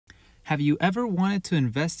Have you ever wanted to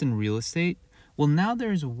invest in real estate? Well, now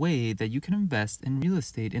there's a way that you can invest in real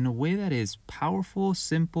estate in a way that is powerful,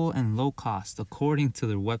 simple, and low cost, according to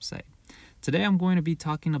their website. Today, I'm going to be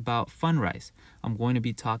talking about Fundrise. I'm going to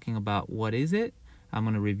be talking about what is it, I'm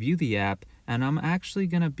going to review the app, and I'm actually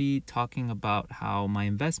going to be talking about how my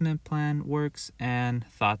investment plan works and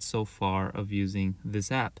thoughts so far of using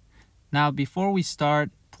this app. Now, before we start,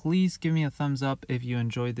 please give me a thumbs up if you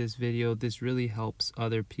enjoyed this video. This really helps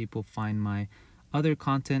other people find my other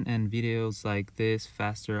content and videos like this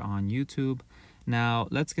faster on YouTube. Now,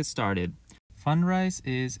 let's get started. Fundrise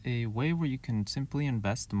is a way where you can simply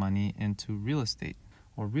invest money into real estate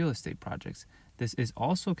or real estate projects. This is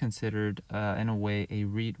also considered, in a way, a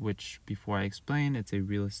REIT, which before I explain, it's a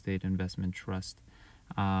real estate investment trust.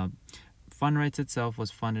 Fundrise itself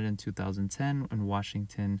was funded in 2010 in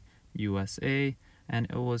Washington, USA, and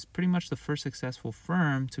it was pretty much the first successful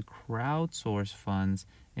firm to crowdsource funds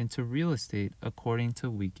into real estate, according to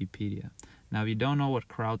Wikipedia. Now, if you don't know what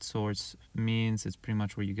crowdsource means, it's pretty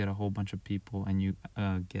much where you get a whole bunch of people and you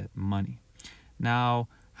get money. Now,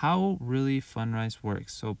 how really Fundrise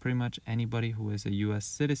works? So pretty much anybody who is a U.S.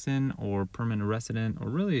 citizen or permanent resident or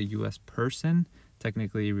really a U.S. person,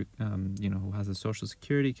 technically, who has a social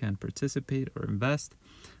security can participate or invest.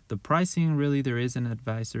 The pricing, really, there is an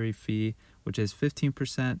advisory fee, which is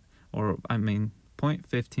 15%,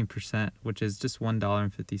 0.15%, which is just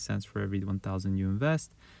 $1.50 for every $1,000 you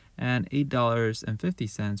invest, and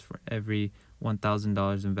 $8.50 for every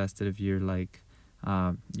 $1,000 invested if you're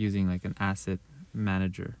using like an asset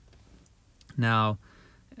manager. Now,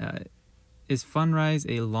 is Fundrise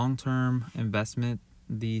a long-term investment?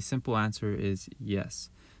 The simple answer is yes.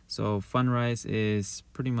 So Fundrise is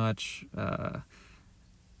pretty much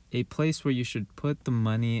a place where you should put the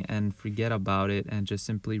money and forget about it and just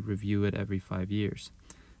simply review it every 5 years.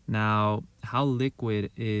 Now, how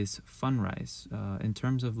liquid is Fundrise? In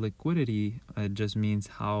terms of liquidity, it just means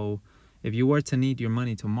if you were to need your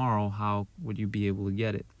money tomorrow, how would you be able to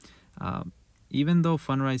get it? Even though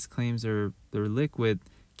Fundrise claims they're liquid,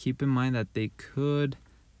 keep in mind that they could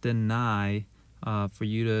deny for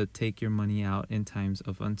you to take your money out in times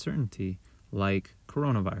of uncertainty, like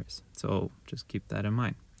coronavirus. So just keep that in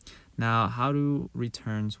mind. Now, how do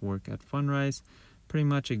returns work at Fundrise? Pretty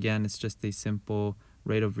much, again, it's just a simple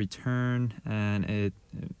rate of return, and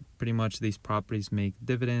pretty much these properties make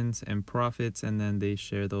dividends and profits, and then they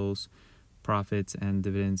share those profits and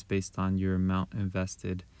dividends based on your amount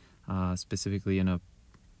invested, specifically in a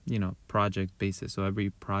project basis. So every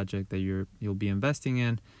project that you'll be investing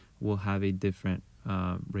in will have a different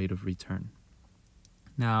rate of return.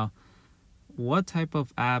 Now, what type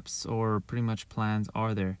of apps or pretty much plans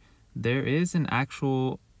are there? There is an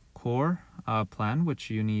actual core plan, which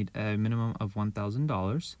you need a minimum of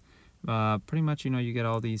 $1,000. Pretty much, you get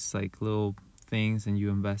all these like little things and you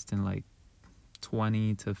invest in like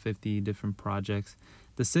 20 to 50 different projects.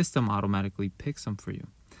 The system automatically picks them for you.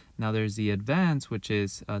 Now, there's the advance, which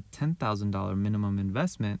is a $10,000 minimum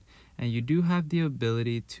investment, and you do have the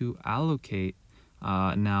ability to allocate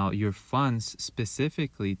now your funds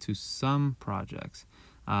specifically to some projects.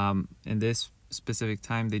 In this specific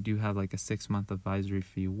time, they do have like a 6-month advisory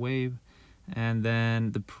fee waive, and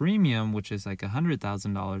then the premium, which is like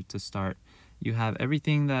 $100,000 to start. You have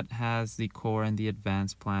everything that has the core and the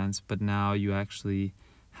advanced plans, but now you actually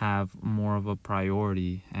have more of a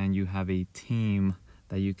priority, and you have a team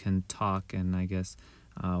that you can talk and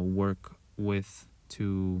work with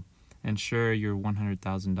to ensure your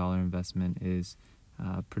 $100,000 investment is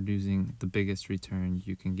producing the biggest return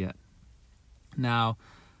you can get. Now,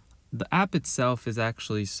 the app itself is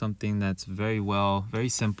actually something that's very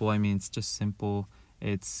simple. It's just simple.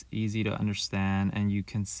 It's easy to understand, and you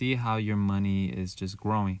can see how your money is just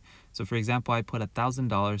growing. So, for example, I put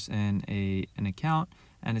 $1,000 in an account,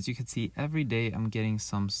 and as you can see, every day I'm getting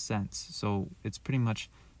some cents. So it's pretty much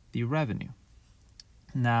the revenue.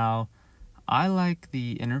 Now, I like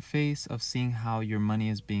the interface of seeing how your money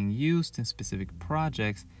is being used in specific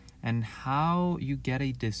projects and how you get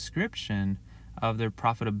a description of their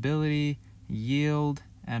profitability, yield,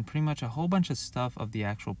 and pretty much a whole bunch of stuff of the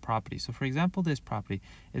actual property. So for example, this property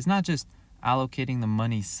is not just allocating the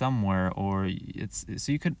money somewhere,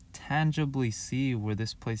 so you could tangibly see where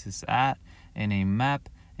this place is at in a map,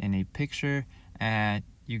 in a picture, and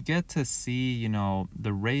you get to see,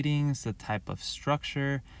 the ratings, the type of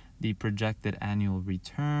structure, the projected annual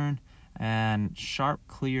return, and sharp,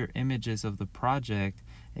 clear images of the project,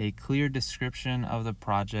 a clear description of the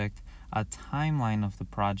project, a timeline of the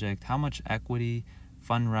project, how much equity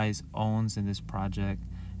Fundrise owns in this project,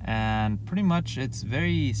 and pretty much it's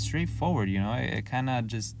very straightforward. It kind of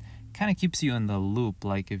just kind of keeps you in the loop.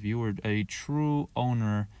 Like if you were a true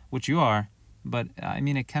owner, which you are, but I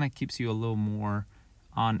mean, it kind of keeps you a little more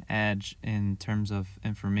on edge in terms of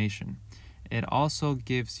information. It also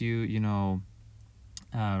gives you, you know,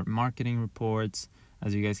 marketing reports,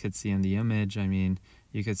 as you guys could see in the image. I mean,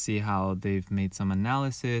 you could see how they've made some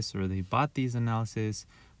analysis or they bought these analysis,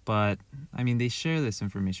 but I mean, they share this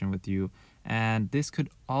information with you, and this could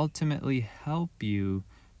ultimately help you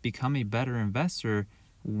become a better investor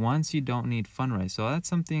once you don't need Fundrise. So that's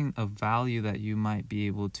something of value that you might be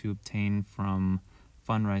able to obtain from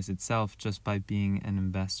Fundrise itself just by being an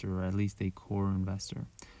investor, or at least a core investor.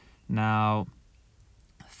 Now,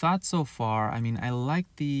 thoughts so far, I mean, I like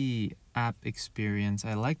the app experience.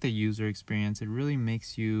 I like the user experience. It really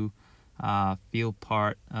makes you feel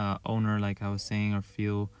part owner, like I was saying, or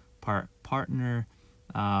feel part partner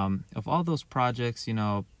of all those projects. You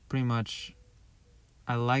know, pretty much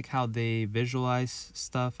I like how they visualize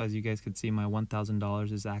stuff. As you guys could see, my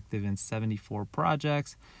 $1,000 is active in 74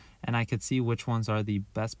 projects, and I could see which ones are the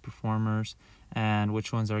best performers and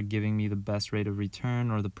which ones are giving me the best rate of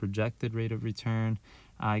return or the projected rate of return.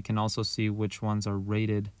 I can also see which ones are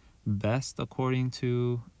rated best according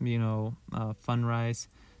to, you know, Fundrise.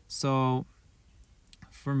 So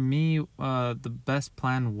for me, the best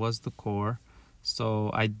plan was the core.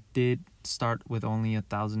 So I did start with only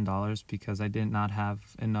 $1,000 because I did not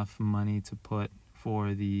have enough money to put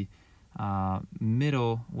for the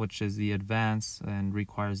middle, which is the advanced and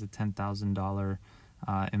requires a $10,000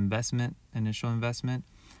 initial investment.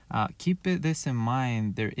 Keep this in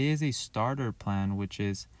mind. There is a starter plan, which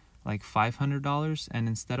is like $500, and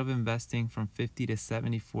instead of investing from 50 to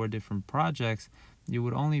 74 different projects, you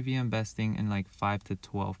would only be investing in like 5 to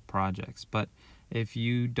 12 projects. But if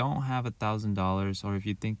you don't have $1,000, or if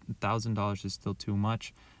you think $1,000 is still too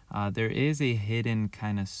much, there is a hidden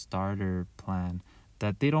kind of starter plan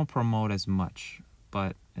that they don't promote as much,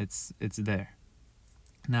 but it's there.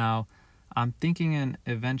 Now, I'm thinking in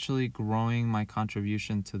eventually growing my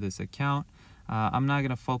contribution to this account. I'm not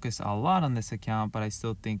going to focus a lot on this account, but I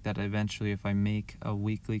still think that eventually if I make a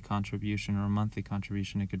weekly contribution or a monthly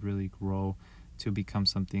contribution, it could really grow to become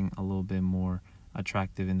something a little bit more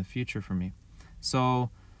attractive in the future for me. So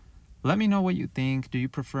let me know what you think. Do you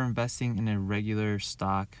prefer investing in a regular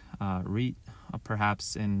stock REIT,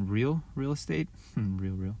 perhaps in real estate?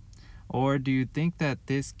 real. Or do you think that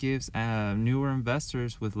this gives newer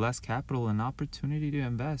investors with less capital an opportunity to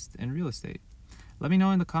invest in real estate? Let me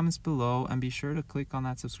know in the comments below, and be sure to click on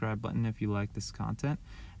that subscribe button if you like this content.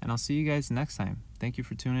 And I'll see you guys next time. Thank you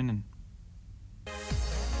for tuning in.